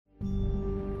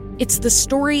It's the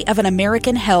story of an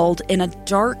American held in a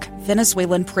dark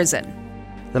Venezuelan prison.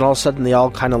 Then all of a sudden they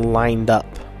all kind of lined up.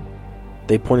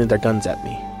 They pointed their guns at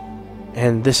me.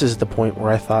 And this is the point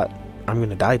where I thought, I'm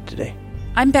going to die today.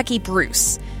 I'm Becky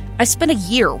Bruce. I spent a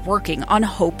year working on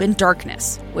Hope in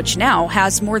Darkness, which now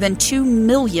has more than 2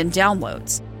 million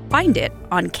downloads. Find it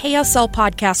on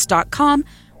kslpodcast.com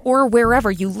or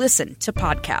wherever you listen to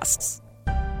podcasts.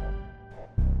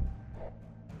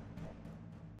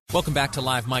 Welcome back to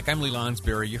Live Mike. I'm Lee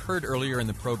Lonsberry. You heard earlier in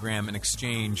the program an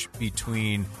exchange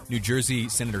between New Jersey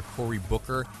Senator Cory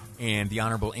Booker and the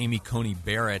Honorable Amy Coney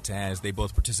Barrett as they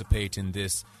both participate in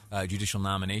this judicial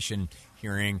nomination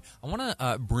hearing. I want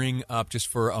to bring up just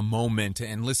for a moment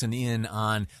and listen in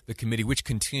on the committee, which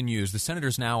continues. The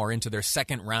senators now are into their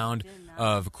second round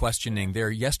of questioning. There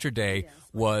yesterday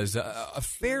was a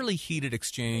fairly heated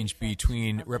exchange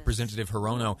between Representative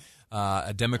Hirono,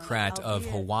 a Democrat of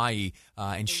Hawaii,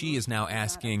 and she is now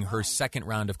asking her second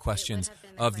round of questions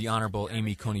of the Honorable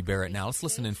Amy Coney Barrett. Now, let's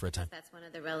listen in for a time. That's one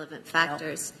of the relevant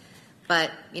factors.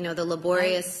 But, the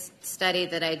laborious study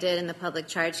that I did in the public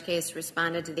charge case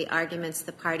responded to the arguments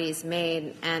the parties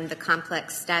made and the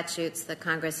complex statutes that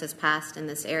Congress has passed in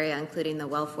this area, including the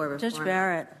welfare reform. Judge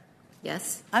Barrett.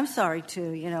 Yes? I'm sorry,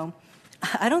 too.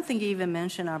 I don't think you even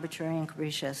mentioned arbitrary and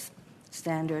capricious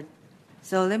standard.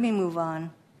 So let me move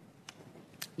on.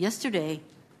 Yesterday,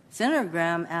 Senator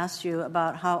Graham asked you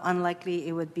about how unlikely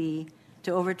it would be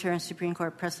to overturn Supreme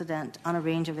Court precedent on a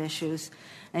range of issues.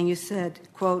 And you said,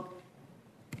 quote,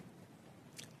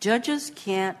 judges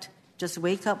can't just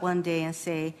wake up one day and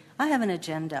say, I have an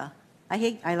agenda.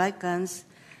 I like guns.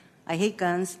 I hate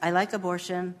guns. I like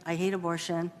abortion. I hate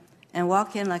abortion. And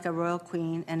walk in like a royal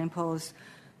queen and impose,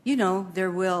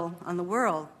 their will on the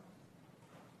world.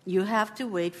 You have to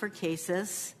wait for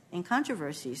cases and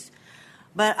controversies.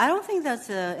 But I don't think that's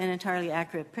an entirely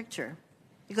accurate picture,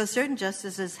 because certain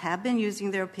justices have been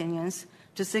using their opinions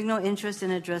to signal interest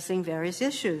in addressing various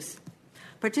issues,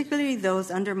 particularly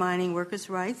those undermining workers'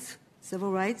 rights,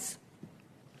 civil rights,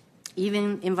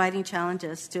 even inviting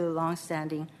challenges to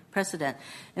longstanding precedent.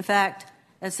 In fact,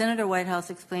 as Senator Whitehouse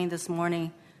explained this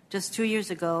morning, just 2 years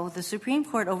ago, the Supreme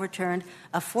Court overturned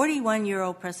a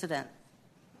 41-year-old precedent.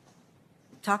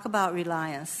 Talk about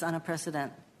reliance on a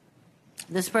precedent.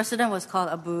 This precedent was called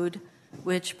Abood,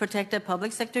 which protected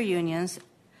public sector unions,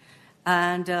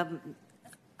 and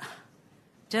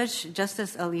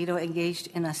Justice Alito engaged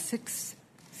in a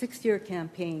six-year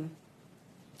campaign.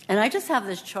 And I just have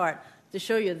this chart to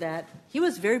show you that he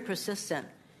was very persistent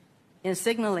in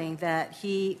signaling that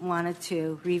he wanted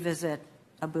to revisit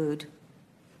Abood.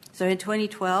 So in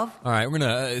 2012... All right, we're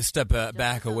going to step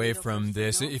back away from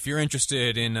this. If you're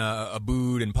interested in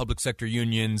Abood and public sector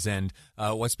unions and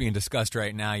what's being discussed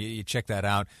right now, you check that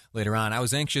out later on. I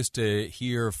was anxious to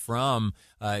hear from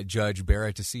Judge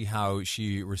Barrett to see how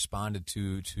she responded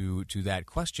to that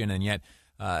question, and yet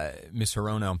Ms.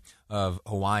 Hirono of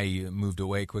Hawaii moved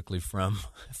away quickly from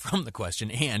the question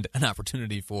and an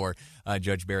opportunity for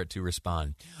Judge Barrett to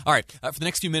respond. All right, for the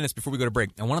next few minutes before we go to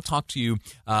break, I want to talk to you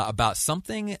about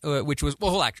something which was, well,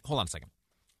 hold on a second.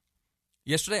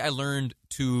 Yesterday I learned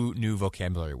 2 new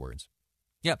vocabulary words.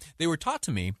 Yeah, they were taught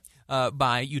to me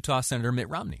by Utah Senator Mitt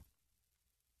Romney.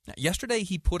 Now, yesterday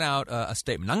he put out a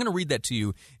statement. I'm going to read that to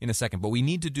you in a second, but we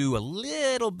need to do a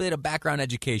little bit of background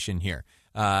education here.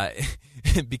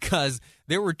 Because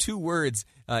there were 2 words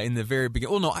in the very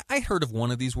beginning. Well, no, I heard of one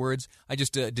of these words. I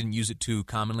just didn't use it too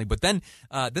commonly. But then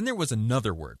there was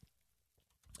another word,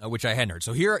 which I hadn't heard.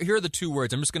 So here are the 2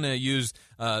 words. I'm just going to use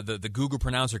the Google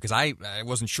pronouncer because I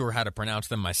wasn't sure how to pronounce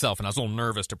them myself, and I was a little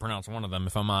nervous to pronounce one of them,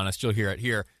 if I'm honest. You'll hear it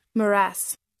here.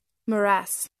 Morass.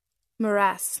 Morass.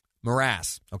 Morass.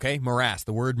 Morass. Okay, morass.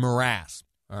 The word morass.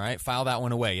 All right, file that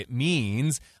one away. It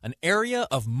means an area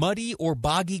of muddy or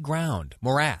boggy ground.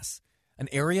 Morass. An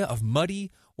area of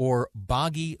muddy or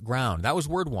boggy ground. That was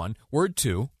word 1. Word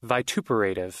 2.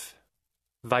 Vituperative.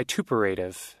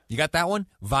 Vituperative. You got that one?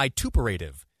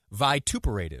 Vituperative.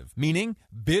 Vituperative, meaning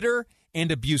bitter and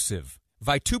abusive.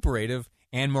 Vituperative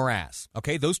and morass.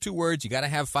 Okay, those 2 words you got to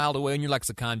have filed away in your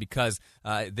lexicon because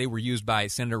they were used by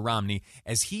Senator Romney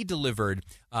as he delivered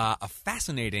a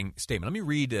fascinating statement. Let me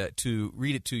read it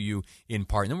to you in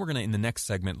part, and then we're going to, in the next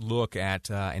segment, look at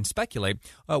and speculate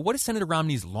what is Senator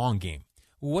Romney's long game.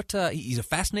 He's a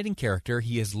fascinating character.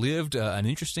 He has lived an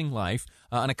interesting life,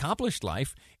 an accomplished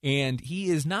life, and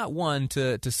he is not one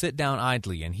to sit down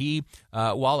idly. And he,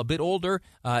 while a bit older,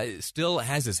 still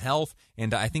has his health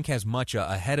and I think has much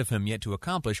ahead of him yet to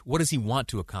accomplish. What does he want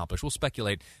to accomplish? We'll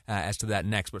speculate as to that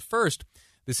next. But first,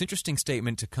 this interesting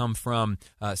statement to come from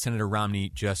Senator Romney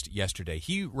just yesterday.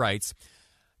 He writes,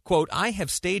 quote, "I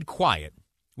have stayed quiet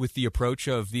with the approach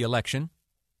of the election,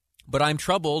 but I'm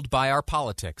troubled by our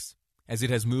politics, as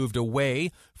it has moved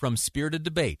away from spirited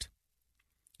debate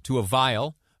to a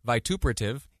vile,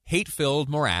 vituperative, hate-filled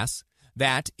morass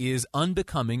that is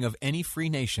unbecoming of any free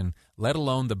nation, let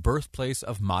alone the birthplace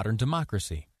of modern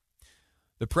democracy.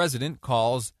 The president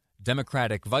calls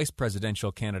Democratic vice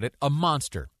presidential candidate a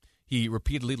monster. He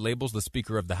repeatedly labels the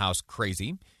Speaker of the House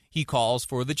crazy. He calls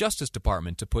for the Justice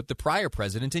Department to put the prior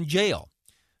president in jail.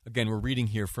 Again, we're reading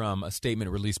here from a statement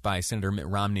released by Senator Mitt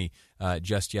Romney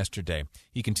just yesterday.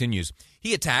 He continues,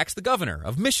 he attacks the governor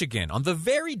of Michigan on the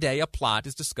very day a plot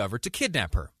is discovered to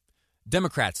kidnap her.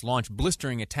 Democrats launch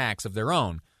blistering attacks of their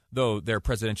own, though their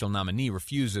presidential nominee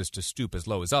refuses to stoop as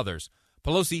low as others.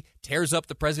 Pelosi tears up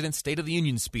the president's State of the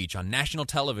Union speech on national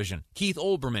television. Keith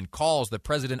Olbermann calls the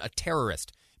president a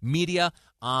terrorist. Media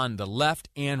on the left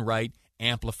and right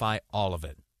amplify all of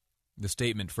it. The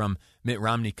statement from Mitt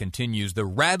Romney continues, the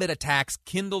rabid attacks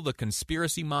kindle the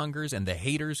conspiracy mongers and the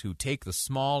haters who take the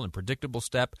small and predictable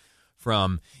step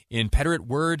from intemperate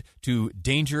word to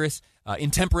dangerous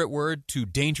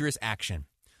action.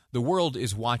 The world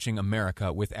is watching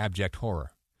America with abject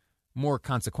horror. More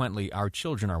consequently, our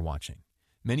children are watching.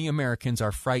 Many Americans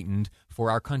are frightened for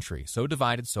our country, so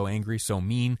divided, so angry, so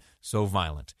mean, so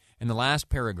violent. And the last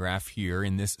paragraph here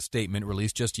in this statement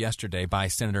released just yesterday by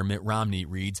Senator Mitt Romney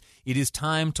reads, it is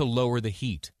time to lower the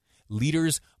heat.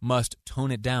 Leaders must tone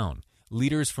it down.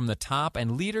 Leaders from the top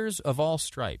and leaders of all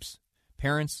stripes.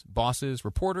 Parents, bosses,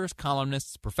 reporters,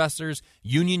 columnists, professors,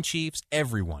 union chiefs,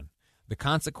 everyone. The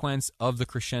consequence of the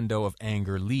crescendo of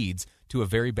anger leads to a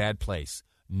very bad place.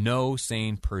 No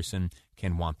sane person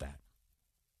can want that.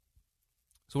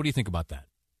 So what do you think about that?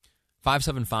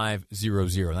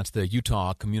 57500. That's the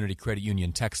Utah Community Credit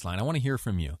Union text line. I want to hear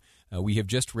from you. We have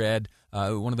just read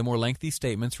one of the more lengthy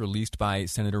statements released by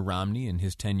Senator Romney in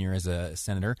his tenure as a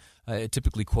senator.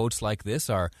 Typically, quotes like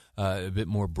this are a bit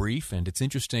more brief, and it's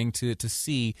interesting to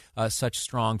see such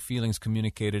strong feelings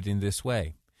communicated in this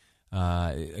way.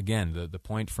 Again, the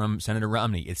point from Senator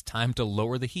Romney, it's time to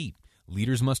lower the heat.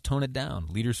 Leaders must tone it down.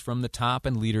 Leaders from the top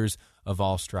and leaders of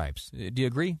all stripes. Do you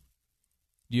agree?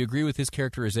 Do you agree with his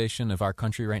characterization of our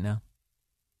country right now?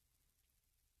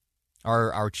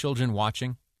 Are our children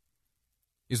watching?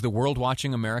 Is the world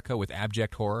watching America with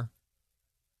abject horror?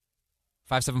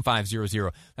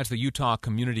 57500. That's the Utah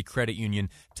Community Credit Union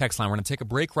text line. We're going to take a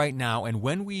break right now, and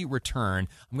when we return,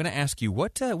 I'm going to ask you,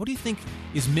 what do you think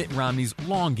is Mitt Romney's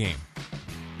long game?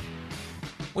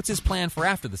 What's his plan for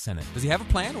after the Senate? Does he have a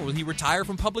plan, or will he retire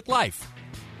from public life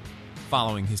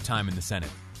following his time in the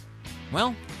Senate?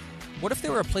 Well, what if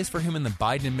there were a place for him in the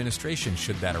Biden administration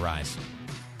should that arise?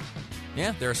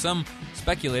 Yeah, there are some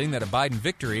speculating that a Biden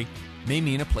victory may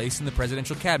mean a place in the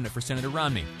presidential cabinet for Senator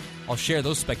Romney. I'll share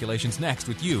those speculations next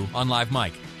with you on Live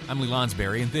Mike. I'm Lee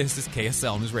Lonsberry, and this is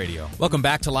KSL News Radio. Welcome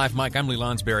back to Live Mike. I'm Lee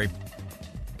Lonsberry.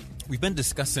 We've been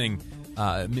discussing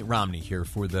Mitt Romney here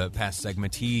for the past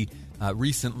segment. He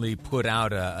recently put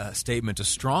out a statement, a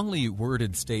strongly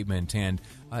worded statement, and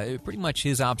pretty much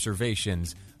his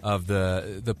observations of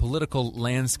the political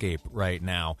landscape right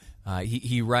now.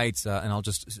 He writes, and I'll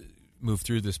just move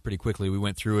through this pretty quickly. We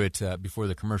went through it before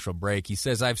the commercial break. He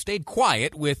says, I've stayed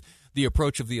quiet with the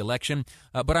approach of the election,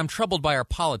 but I'm troubled by our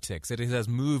politics. It has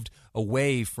moved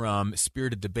away from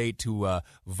spirited debate to a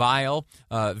vile,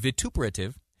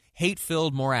 vituperative,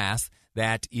 hate-filled morass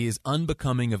that is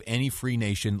unbecoming of any free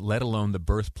nation, let alone the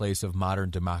birthplace of modern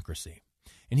democracy.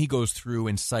 And he goes through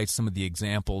and cites some of the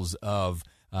examples of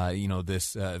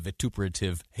this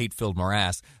vituperative, hate-filled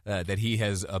morass that he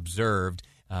has observed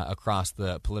across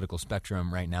the political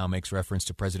spectrum right now. Makes reference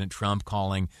to President Trump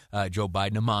calling Joe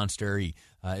Biden a monster. He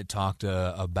talked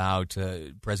about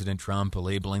President Trump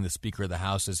labeling the Speaker of the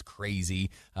House as crazy,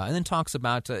 and then talks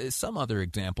about some other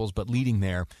examples, but leading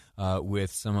there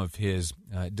with some of his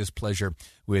displeasure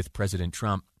with President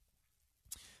Trump.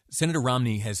 Senator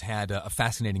Romney has had a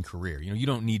fascinating career. You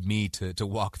don't need me to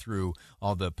walk through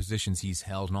all the positions he's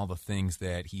held and all the things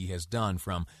that he has done,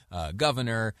 from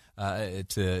governor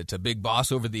to big boss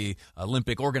over the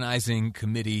Olympic Organizing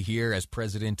Committee here as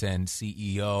president and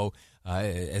CEO.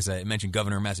 As I mentioned,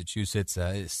 governor of Massachusetts,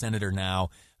 senator now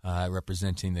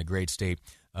representing the great state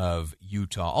of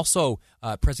Utah. Also,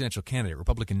 presidential candidate,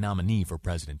 Republican nominee for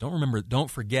president.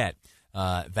 Don't forget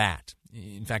that.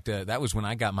 In fact, that was when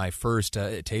I got my first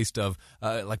taste of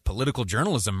like political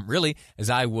journalism, really, as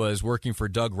I was working for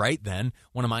Doug Wright then.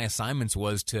 One of my assignments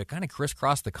was to kind of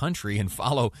crisscross the country and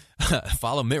follow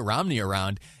Mitt Romney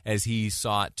around as he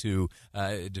sought to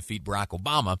defeat Barack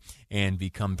Obama and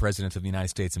become president of the United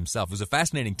States himself. It was a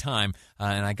fascinating time,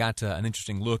 and I got an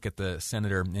interesting look at the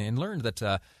senator and learned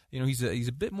that he's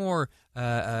a bit more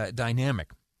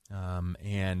dynamic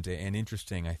and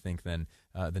interesting, I think, than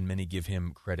many give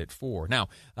him credit for. Now,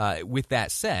 with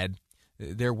that said,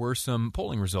 there were some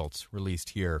polling results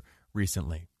released here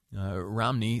recently.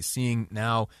 Romney seeing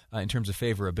now, in terms of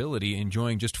favorability,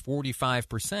 enjoying just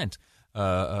 45%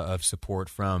 of support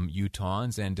from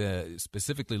Utahns, and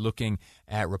specifically looking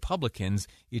at Republicans,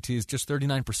 it is just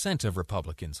 39% of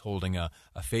Republicans holding a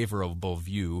favorable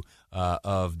view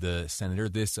of the senator.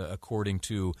 This, according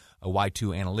to a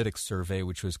Y2 Analytics survey,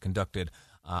 which was conducted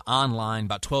online,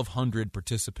 about 1,200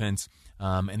 participants,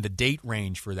 and the date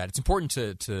range for that. It's important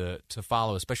to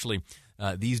follow, especially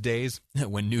these days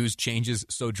when news changes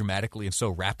so dramatically and so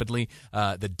rapidly,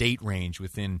 the date range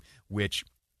within which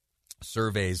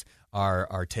surveys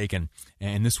are taken.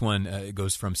 And this one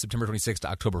goes from September 26th to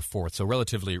October 4th, so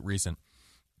relatively recent.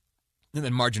 And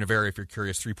then margin of error, if you're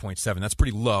curious, 3.7. That's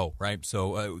pretty low, right?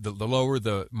 So the lower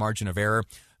the margin of error,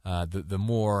 the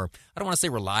more, I don't want to say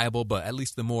reliable, but at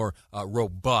least the more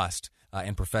robust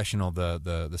and professional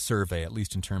the survey, at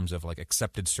least in terms of like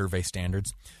accepted survey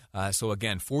standards. So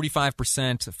again, 45%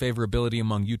 favorability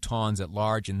among Utahns at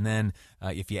large, and then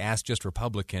if you ask just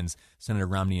Republicans, Senator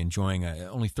Romney enjoying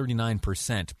only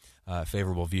 39%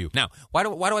 favorable view. Now, why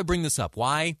do I bring this up?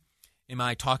 Why am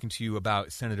I talking to you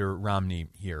about Senator Romney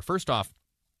here? First off,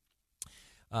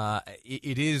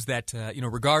 it is that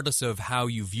regardless of how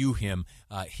you view him,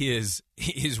 his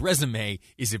resume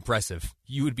is impressive.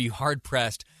 You would be hard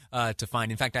pressed to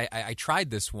find. In fact, I tried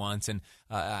this once, and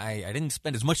I didn't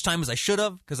spend as much time as I should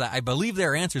have because I believe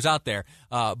there are answers out there.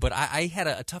 But I had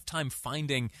a tough time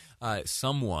finding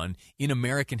someone in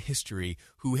American history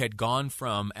who had gone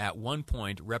from at one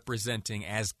point representing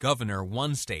as governor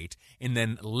one state and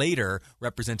then later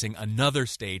representing another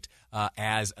state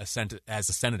as a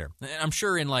senator. And I'm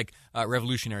sure in like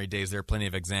revolutionary days there are plenty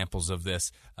of examples of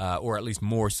this, or at least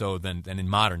more so than in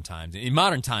modern times. In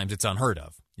modern times, it's unheard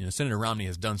of. Senator Romney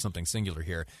has done something singular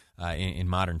here in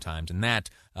modern times, and that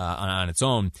on its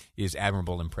own is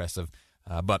admirable, impressive.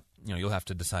 But you'll have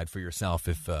to decide for yourself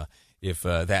if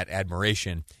that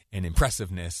admiration and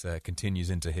impressiveness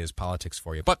continues into his politics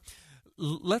for you. But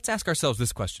let's ask ourselves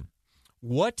this question: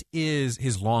 what is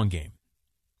his long game?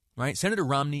 Right? Senator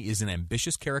Romney is an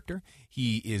ambitious character.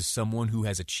 He is someone who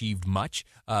has achieved much,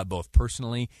 both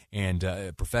personally and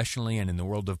professionally, and in the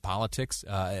world of politics.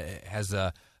 Has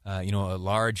a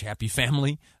large, happy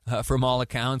family from all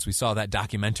accounts. We saw that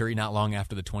documentary not long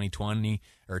after the 2020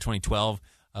 or 2012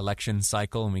 election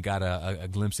cycle, and we got a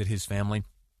glimpse at his family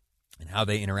and how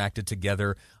they interacted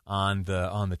together on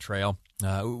the trail,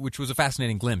 which was a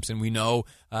fascinating glimpse. And we know,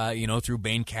 through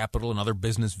Bain Capital and other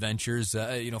business ventures,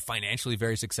 financially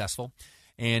very successful.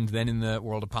 And then in the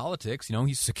world of politics,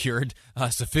 he's secured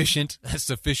sufficient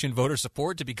voter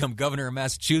support to become governor of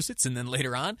Massachusetts, and then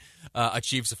later on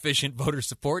achieve sufficient voter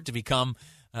support to become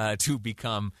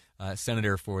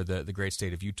senator for the great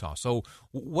state of Utah. So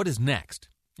what is next?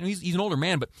 He's an older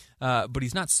man, but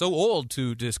he's not so old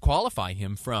to disqualify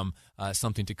him from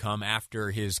something to come after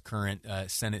his current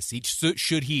Senate seat.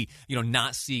 Should he,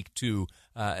 not seek to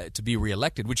be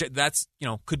reelected? Which that's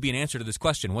could be an answer to this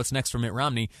question. What's next for Mitt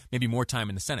Romney? Maybe more time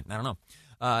in the Senate. I don't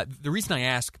know. The reason I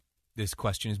ask this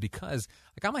question is because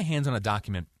I got my hands on a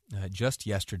document just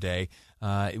yesterday.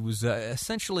 It was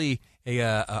essentially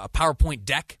a PowerPoint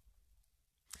deck.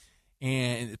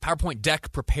 And PowerPoint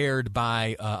deck prepared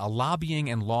by a lobbying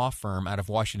and law firm out of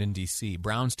Washington, D.C.,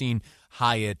 Brownstein,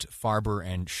 Hyatt, Farber,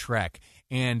 and Schreck.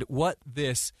 And what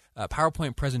this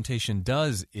PowerPoint presentation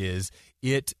does is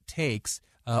it takes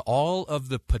all of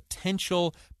the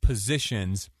potential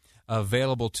positions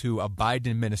available to a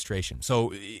Biden administration.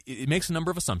 So it makes a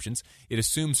number of assumptions. It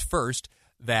assumes first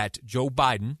that Joe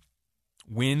Biden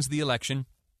wins the election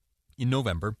in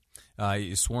November,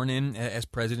 is sworn in as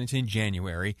president in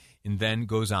January, and then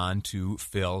goes on to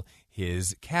fill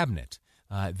his cabinet.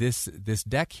 This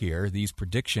deck here, these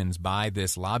predictions by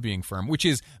this lobbying firm, which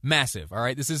is massive. All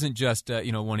right, this isn't just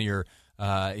one of your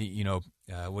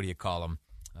what do you call them?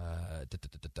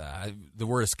 The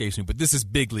word escapes me, but this is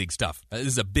big league stuff. This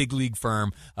is a big league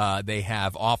firm. They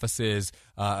have offices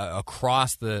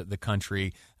across the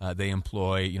country. They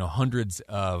employ hundreds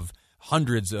of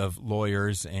hundreds of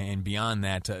lawyers, and beyond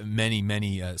that,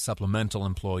 many supplemental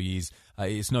employees.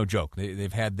 It's no joke.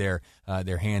 They've had their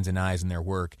hands and eyes in their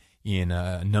work in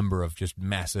a number of just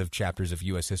massive chapters of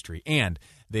U.S. history. And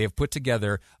they have put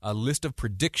together a list of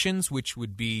predictions, which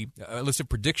would be a list of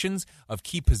predictions of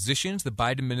key positions the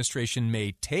Biden administration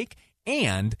may take,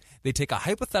 and they take a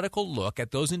hypothetical look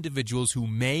at those individuals who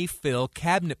may fill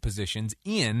cabinet positions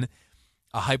in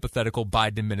a hypothetical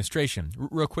Biden administration.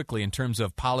 Real quickly, in terms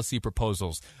of policy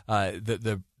proposals,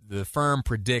 the firm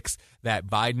predicts that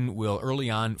Biden will early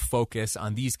on focus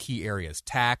on these key areas: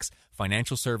 tax,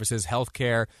 financial services,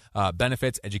 healthcare,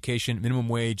 benefits, education, minimum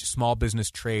wage, small business,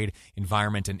 trade,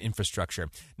 environment, and infrastructure.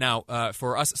 Now,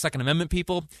 for us Second Amendment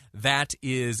people, that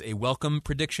is a welcome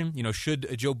prediction.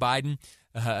 Should Joe Biden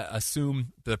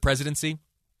assume the presidency,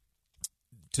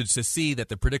 to see that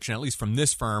the prediction, at least from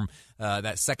this firm,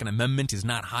 that Second Amendment is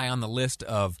not high on the list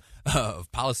of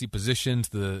policy positions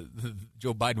the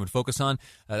Joe Biden would focus on,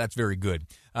 that's very good.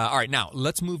 All right, now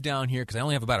let's move down here because I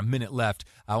only have about a minute left.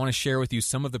 I want to share with you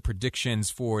some of the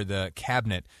predictions for the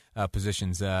cabinet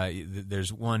positions.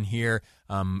 There's one here.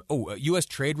 U.S.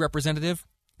 Trade Representative.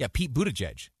 Yeah, Pete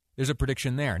Buttigieg. There's a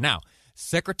prediction there. Now,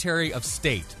 Secretary of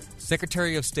State.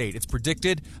 It's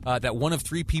predicted that one of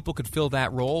three people could fill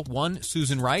that role. One,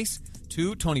 Susan Rice.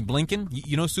 Two, Tony Blinken.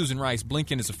 You know Susan Rice.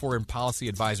 Blinken is a foreign policy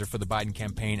advisor for the Biden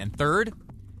campaign. And third,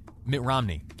 Mitt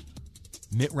Romney.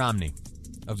 Mitt Romney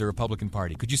of the Republican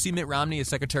Party. Could you see Mitt Romney as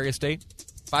Secretary of State?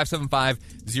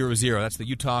 57500. That's the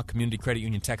Utah Community Credit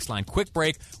Union text line. Quick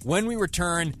break. When we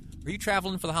return, are you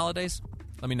traveling for the holidays?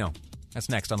 Let me know. That's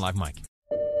next on Live Mike.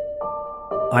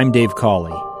 I'm Dave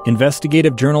Cawley,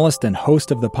 investigative journalist and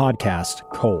host of the podcast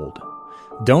Cold.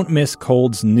 Don't miss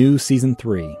Cold's new Season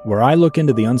 3, where I look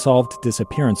into the unsolved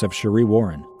disappearance of Cherie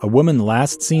Warren, a woman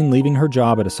last seen leaving her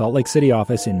job at a Salt Lake City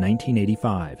office in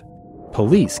 1985.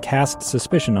 Police cast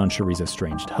suspicion on Cherie's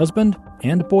estranged husband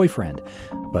and boyfriend,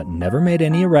 but never made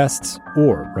any arrests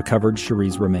or recovered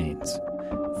Cherie's remains.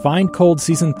 Find Cold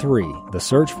Season 3, The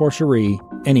Search for Cherie,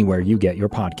 anywhere you get your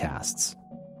podcasts.